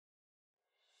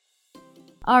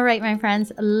All right, my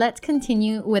friends, let's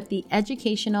continue with the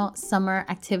educational summer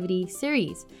activity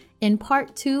series. In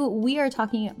part 2, we are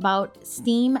talking about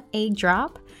STEAM Egg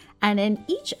Drop. And in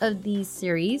each of these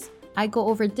series, I go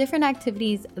over different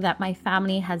activities that my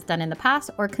family has done in the past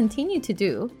or continue to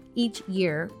do each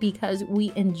year because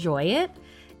we enjoy it.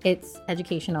 It's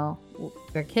educational.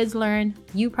 Your kids learn,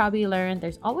 you probably learn.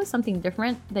 There's always something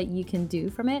different that you can do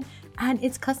from it. And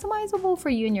it's customizable for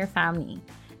you and your family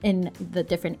in the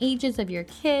different ages of your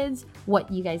kids,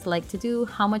 what you guys like to do,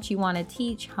 how much you want to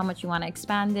teach, how much you want to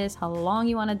expand this, how long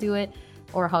you want to do it,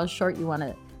 or how short you want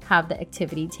to have the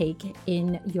activity take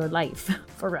in your life,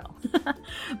 for real.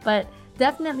 But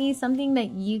definitely something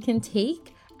that you can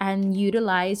take and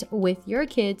utilize with your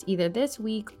kids either this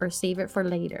week or save it for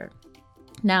later.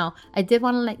 Now, I did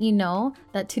want to let you know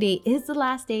that today is the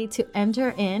last day to enter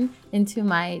into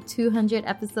my 200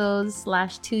 episodes /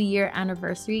 2-year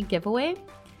anniversary giveaway.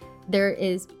 There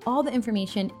is all the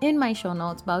information in my show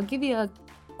notes, but I'll give you a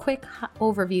quick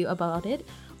overview about it.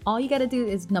 All you got to do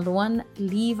is, number 1,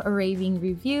 leave a raving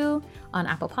review on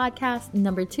Apple Podcasts.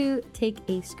 Number 2, take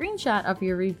a screenshot of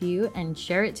your review and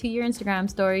share it to your Instagram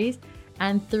stories.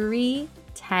 And 3,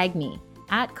 tag me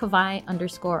at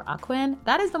Kavai_Aquin.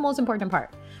 That is the most important part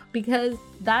because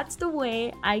that's the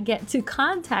way I get to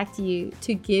contact you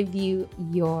to give you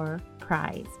your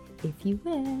prize if you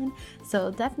win.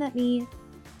 So definitely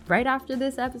right after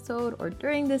this episode or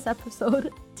during this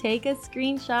episode, take a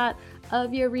screenshot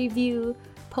of your review,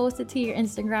 post it to your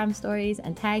Instagram stories,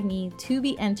 and tag me to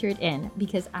be entered in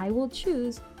because I will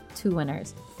choose 2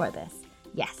 winners for this.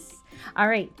 Yes. All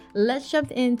right, let's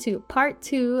jump into part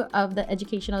 2 of the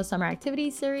educational summer activity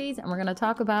series, and we're going to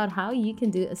talk about how you can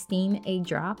do a STEAM Egg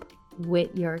Drop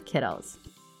with your kiddos.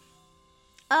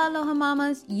 Aloha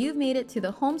mamas, you've made it to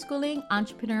the Homeschooling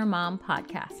Entrepreneur Mom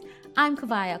podcast. I'm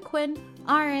Kavai Aquin,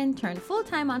 RN turned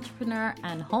full-time entrepreneur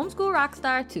and homeschool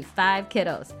rockstar to 5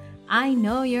 kiddos. I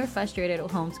know you're frustrated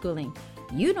with homeschooling.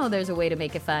 You know there's a way to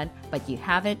make it fun, but you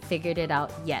haven't figured it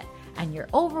out yet. And you're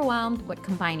overwhelmed with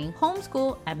combining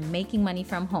homeschool and making money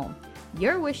from home.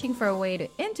 You're wishing for a way to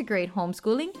integrate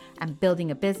homeschooling and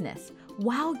building a business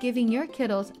while giving your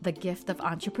kiddos the gift of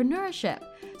entrepreneurship.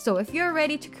 So if you're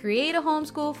ready to create a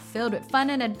homeschool filled with fun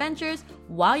and adventures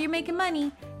while you're making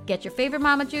money, get your favorite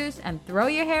mama juice and throw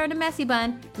your hair in a messy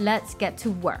bun. Let's get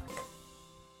to work.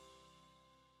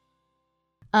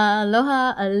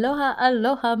 Aloha, aloha,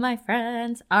 aloha, my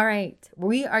friends. All right,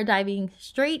 we are diving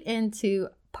straight into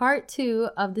part 2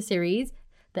 of the series,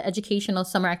 the educational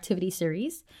summer activity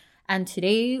series. And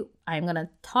today I'm going to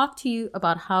talk to you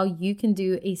about how you can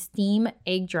do a STEAM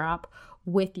egg drop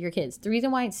with your kids. The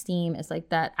reason why it's STEAM is like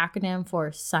that acronym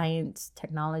for science,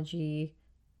 technology,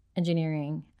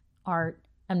 engineering, art,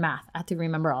 and math. I have to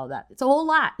remember all of that. It's a whole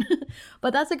lot,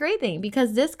 but that's a great thing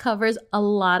because this covers a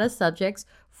lot of subjects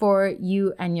for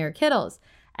you and your kiddos.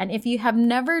 And if you have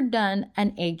never done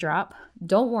an egg drop,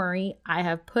 don't worry. I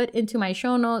have put into my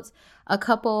show notes a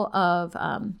couple of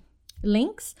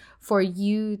links for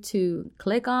you to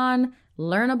click on,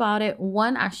 learn about it.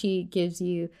 One actually gives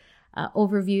you an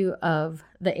overview of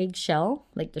the eggshell,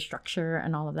 like the structure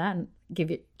and all of that, and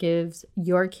gives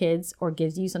your kids or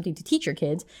gives you something to teach your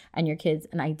kids and your kids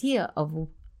an idea of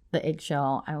the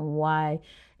eggshell and why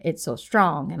it's so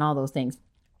strong and all those things.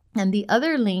 And the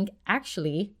other link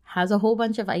actually has a whole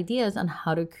bunch of ideas on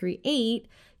how to create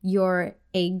your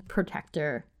egg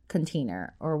protector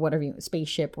container or whatever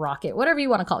spaceship, rocket, whatever you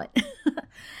want to call it.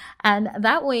 And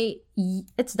that way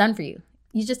it's done for you.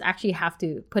 You just actually have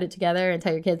to put it together and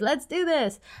tell your kids, let's do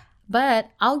this. But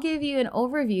I'll give you an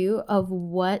overview of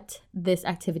what this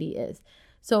activity is.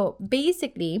 So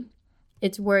basically,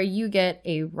 it's where you get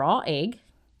a raw egg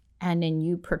and then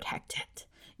you protect it.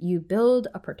 You build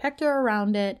a protector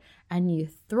around it and you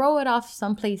throw it off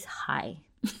someplace high.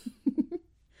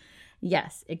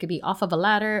 Yes, it could be off of a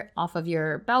ladder, off of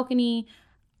your balcony.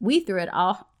 We threw it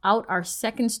out our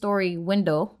 2nd story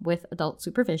window with adult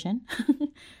supervision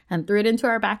and threw it into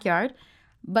our backyard.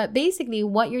 But basically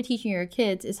what you're teaching your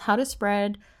kids is how to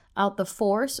spread out the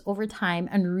force over time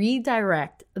and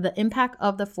redirect the impact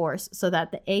of the force so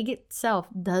that the egg itself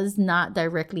does not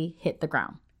directly hit the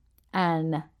ground.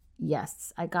 And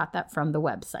yes, I got that from the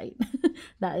website.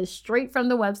 That is straight from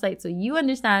the website. So you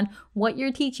understand what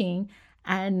you're teaching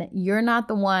and you're not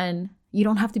the one, you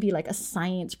don't have to be like a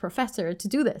science professor to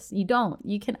do this. You don't.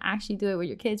 You can actually do it with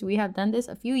your kids. We have done this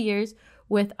a few years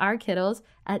with our kiddos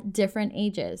at different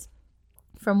ages.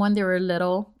 From when they were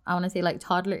little, I want to say like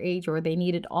toddler age where they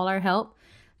needed all our help,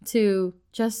 to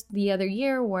just the other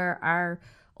year where our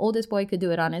oldest boy could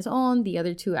do it on his own. The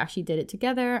other 2 actually did it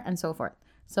together and so forth.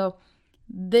 So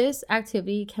this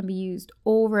activity can be used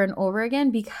over and over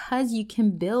again because you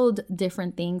can build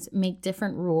different things, make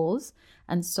different rules,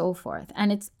 and so forth.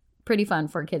 And it's pretty fun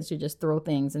for kids to just throw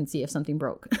things and see if something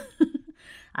broke.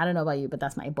 I don't know about you, but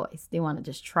that's my boys. They want to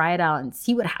just try it out and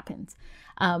see what happens.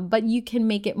 But you can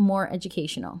make it more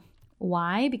educational.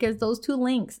 Why? Because those 2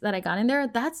 links that I got in there,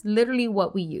 that's literally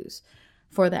what we use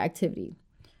for the activity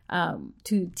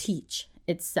to teach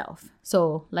itself.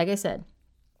 So like I said,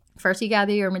 first you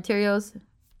gather your materials.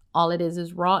 All it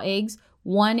is raw eggs,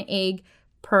 1 egg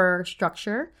per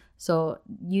structure. So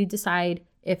you decide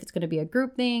if it's going to be a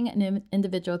group thing, an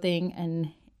individual thing,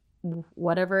 and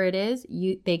whatever it is,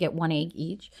 they get 1 egg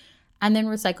each. And then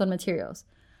recycled materials.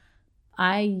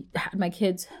 I had my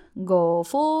kids go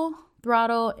full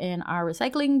throttle in our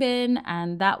recycling bin,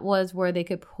 and that was where they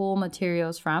could pull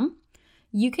materials from.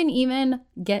 You can even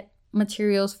get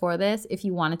materials for this if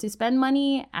you wanted to spend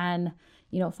money and,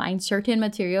 find certain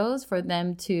materials for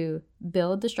them to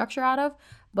build the structure out of.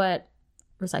 But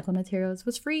recycled materials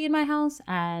was free in my house,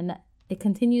 and it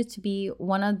continues to be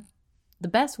one of the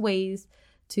best ways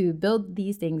to build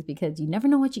these things because you never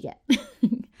know what you get.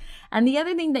 And the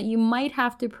other thing that you might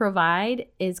have to provide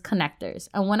is connectors.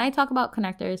 And when I talk about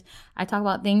connectors, I talk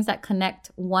about things that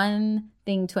connect one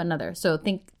thing to another. So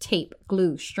think tape,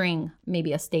 glue, string,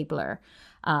 maybe a stapler,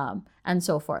 and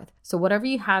so forth. So whatever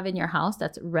you have in your house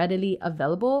that's readily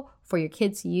available for your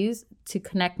kids to use to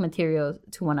connect materials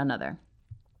to one another.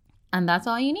 And that's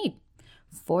all you need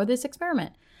for this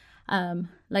experiment.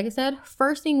 Like I said,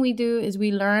 first thing we do is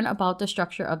we learn about the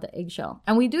structure of the eggshell.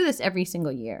 And we do this every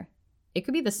single year. It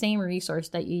could be the same resource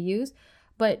that you use,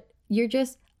 but you're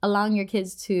just allowing your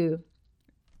kids to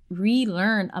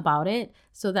relearn about it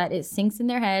so that it sinks in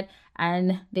their head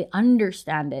and they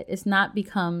understand it.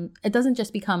 It doesn't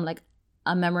just become like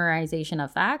a memorization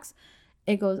of facts.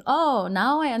 It goes, oh,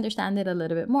 now I understand it a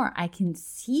little bit more. I can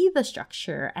see the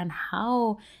structure and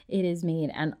how it is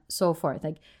made and so forth.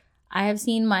 Like I have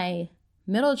seen my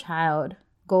middle child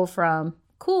go from,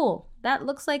 cool, that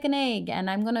looks like an egg and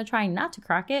I'm going to try not to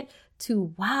crack it,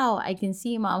 to, wow, I can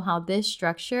see, Mom, how this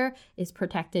structure is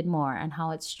protected more and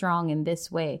how it's strong in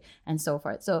this way and so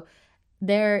forth. So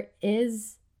there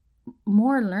is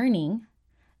more learning,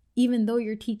 even though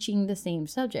you're teaching the same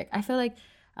subject. I feel like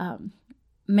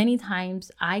many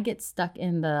times I get stuck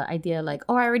in the idea like,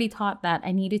 oh, I already taught that,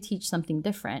 I need to teach something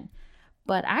different.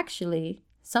 But actually,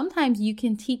 sometimes you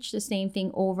can teach the same thing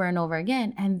over and over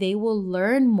again and they will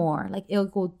learn more. Like it'll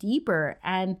go deeper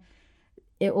and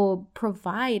it will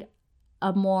provide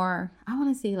a more, I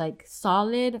want to say like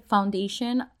solid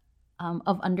foundation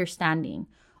of understanding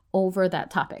over that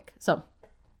topic. So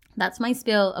that's my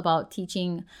spiel about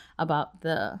teaching about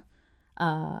the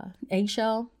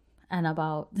eggshell and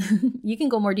about, you can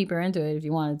go more deeper into it if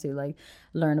you wanted to, like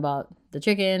learn about the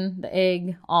chicken, the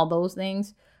egg, all those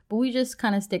things. But we just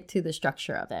kind of stick to the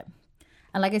structure of it.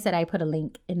 And like I said, I put a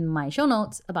link in my show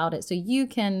notes about it. So you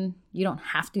don't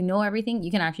have to know everything.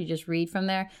 You can actually just read from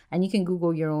there and you can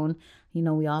Google your own.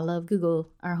 We all love Google.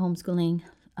 Our homeschooling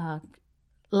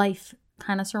life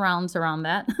kind of surrounds around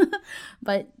that.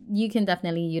 But you can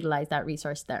definitely utilize that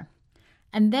resource there.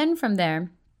 And then from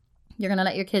there, you're going to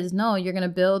let your kids know you're going to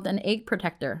build an egg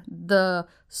protector. The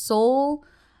sole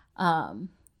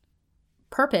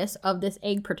purpose of this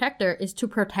egg protector is to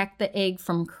protect the egg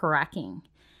from cracking.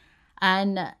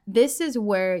 And this is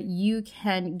where you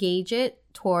can gauge it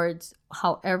towards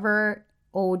however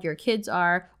old your kids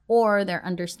are or their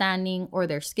understanding or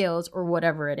their skills or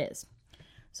whatever it is.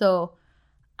 So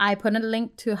I put a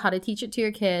link to how to teach it to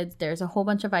your kids. There's a whole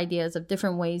bunch of ideas of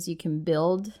different ways you can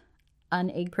build an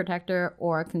egg protector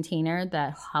or a container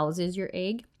that houses your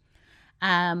egg.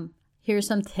 Here's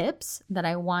some tips that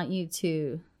I want you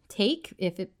to take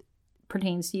if it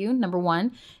pertains to you. Number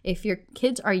one, if your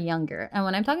kids are younger, and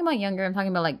when I'm talking about younger, I'm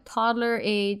talking about like toddler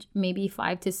age, maybe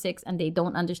 5 to 6, and they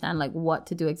don't understand like what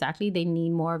to do exactly. They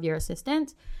need more of your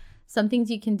assistance. Some things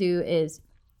you can do is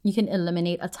you can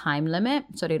eliminate a time limit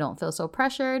so they don't feel so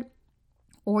pressured,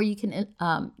 or you can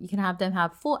have them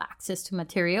have full access to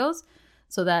materials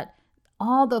so that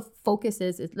all the focus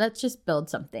is let's just build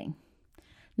something.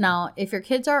 Now, if your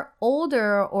kids are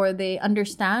older or they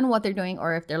understand what they're doing,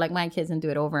 or if they're like my kids and do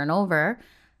it over and over,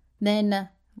 then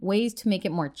ways to make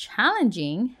it more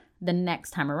challenging the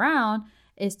next time around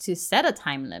is to set a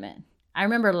time limit. I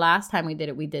remember last time we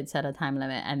did set a time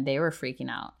limit and they were freaking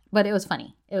out, but it was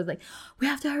funny. It was like, we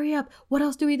have to hurry up. What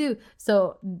else do we do?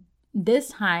 So this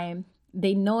time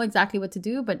they know exactly what to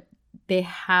do, but they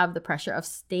have the pressure of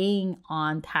staying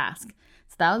on task.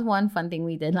 So that was one fun thing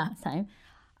we did last time.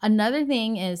 Another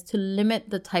thing is to limit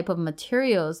the type of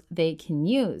materials they can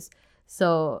use.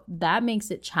 So that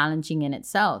makes it challenging in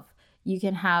itself. You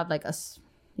can have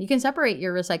you can separate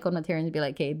your recycled materials and be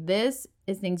like, okay, this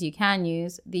is things you can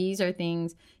use. These are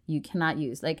things you cannot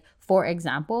use. Like, for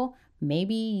example,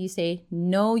 maybe you say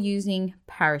no using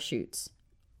parachutes.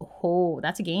 Oh,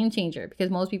 that's a game changer,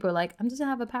 because most people are like, I'm just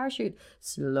gonna have a parachute,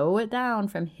 slow it down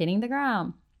from hitting the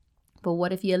ground. But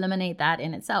what if you eliminate that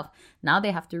in itself? Now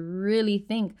they have to really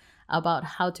think about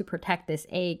how to protect this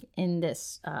egg in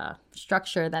this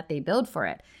structure that they build for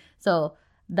it. So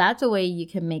that's a way you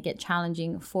can make it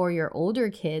challenging for your older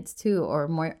kids too, or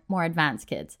more advanced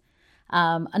kids.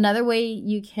 Another way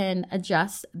you can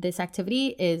adjust this activity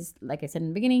is, like I said in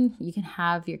the beginning, you can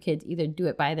have your kids either do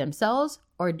it by themselves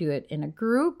or do it in a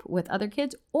group with other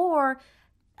kids, or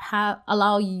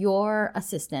allow your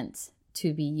assistants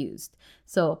to be used.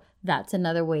 So that's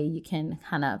another way you can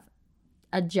kind of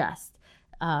adjust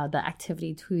the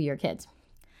activity to your kids.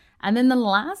 And then the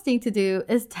last thing to do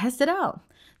is test it out.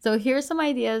 So here's some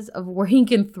ideas of where you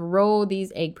can throw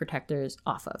these egg protectors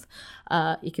off of.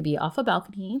 It could be off a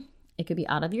balcony. It could be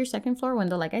out of your second floor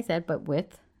window, like I said, but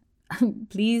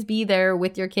please be there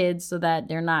with your kids so that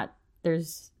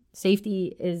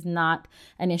safety is not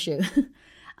an issue.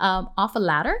 Off a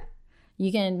ladder,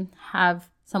 you can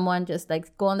have someone just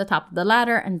like go on the top of the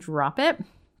ladder and drop it.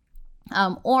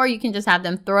 Or you can just have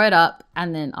them throw it up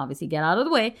and then obviously get out of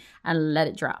the way and let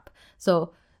it drop.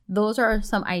 So those are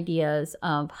some ideas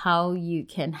of how you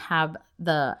can have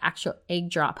the actual egg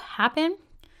drop happen.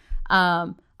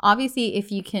 Obviously,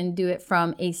 if you can do it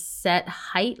from a set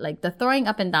height, like the throwing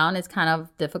up and down is kind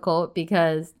of difficult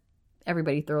because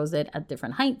everybody throws it at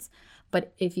different heights.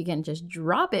 But if you can just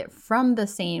drop it from the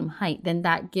same height, then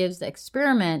that gives the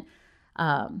experiment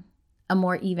a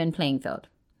more even playing field.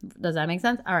 Does that make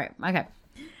sense? All right. Okay.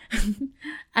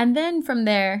 And then from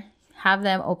there, have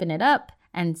them open it up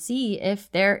and see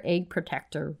if their egg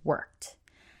protector worked.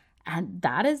 And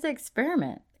that is the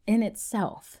experiment in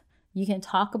itself. You can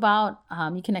talk about,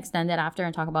 you can extend it after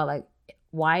and talk about like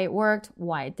why it worked,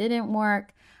 why it didn't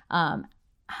work.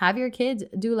 Have your kids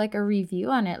do like a review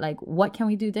on it. Like, what can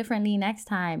we do differently next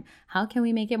time? How can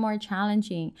we make it more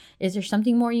challenging? Is there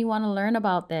something more you want to learn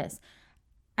about this?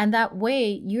 And that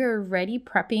way you're already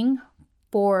prepping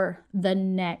for the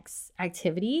next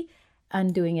activity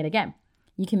and doing it again.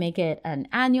 You can make it an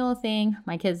annual thing.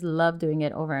 My kids love doing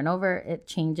it over and over. It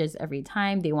changes every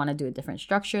time. They want to do a different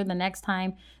structure the next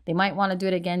time. They might want to do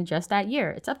it again just that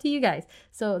year. It's up to you guys.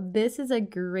 So this is a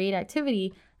great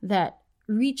activity that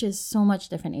reaches so much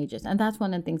different ages. And that's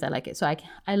one of the things I like it. So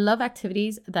I love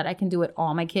activities that I can do with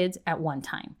all my kids at one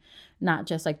time, not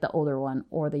just like the older one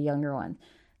or the younger one.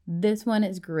 This one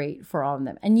is great for all of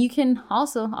them. And you can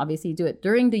also obviously do it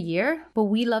during the year, but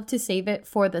we love to save it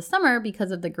for the summer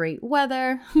because of the great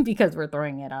weather, because we're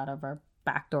throwing it out of our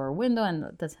back door window and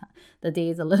the day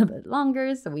is a little bit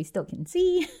longer so we still can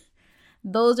see.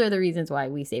 Those are the reasons why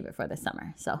we save it for the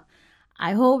summer. So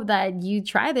I hope that you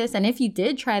try this. And if you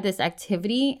did try this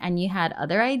activity and you had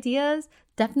other ideas,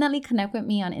 definitely connect with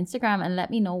me on Instagram and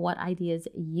let me know what ideas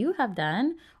you have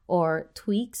done or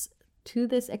tweaks to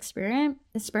this experiment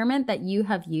that you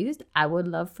have used. I would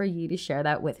love for you to share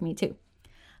that with me too.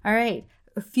 All right,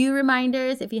 a few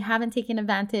reminders. If you haven't taken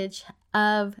advantage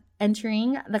of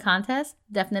entering the contest,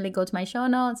 definitely go to my show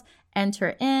notes,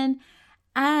 enter in.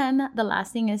 And the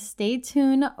last thing is stay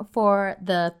tuned for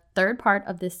the third part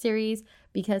of this series,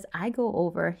 because I go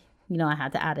over, I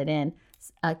had to add it in,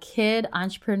 a kid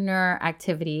entrepreneur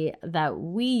activity that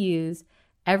we use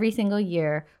every single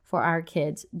year for our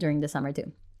kids during the summer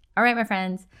too. All right, my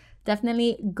friends,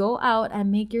 definitely go out and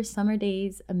make your summer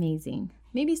days amazing.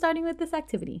 Maybe starting with this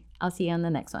activity. I'll see you on the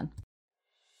next one.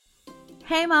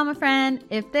 Hey, mama friend,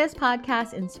 if this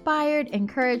podcast inspired,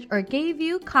 encouraged, or gave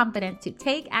you confidence to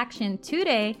take action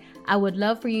today, I would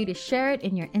love for you to share it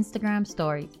in your Instagram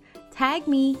stories. Tag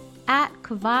me at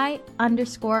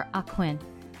Kavai_Aquin.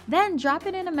 Then drop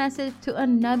it in a message to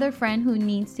another friend who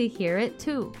needs to hear it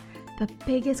too. The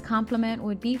biggest compliment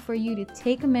would be for you to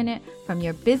take a minute from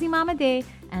your busy mama day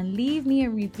and leave me a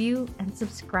review and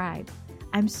subscribe.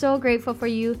 I'm so grateful for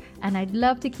you, and I'd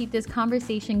love to keep this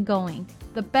conversation going.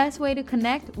 The best way to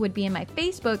connect would be in my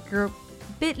Facebook group,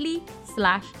 bit.ly/HEM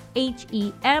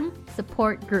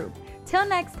support group. Till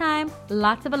next time,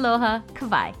 lots of aloha,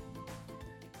 Kavai.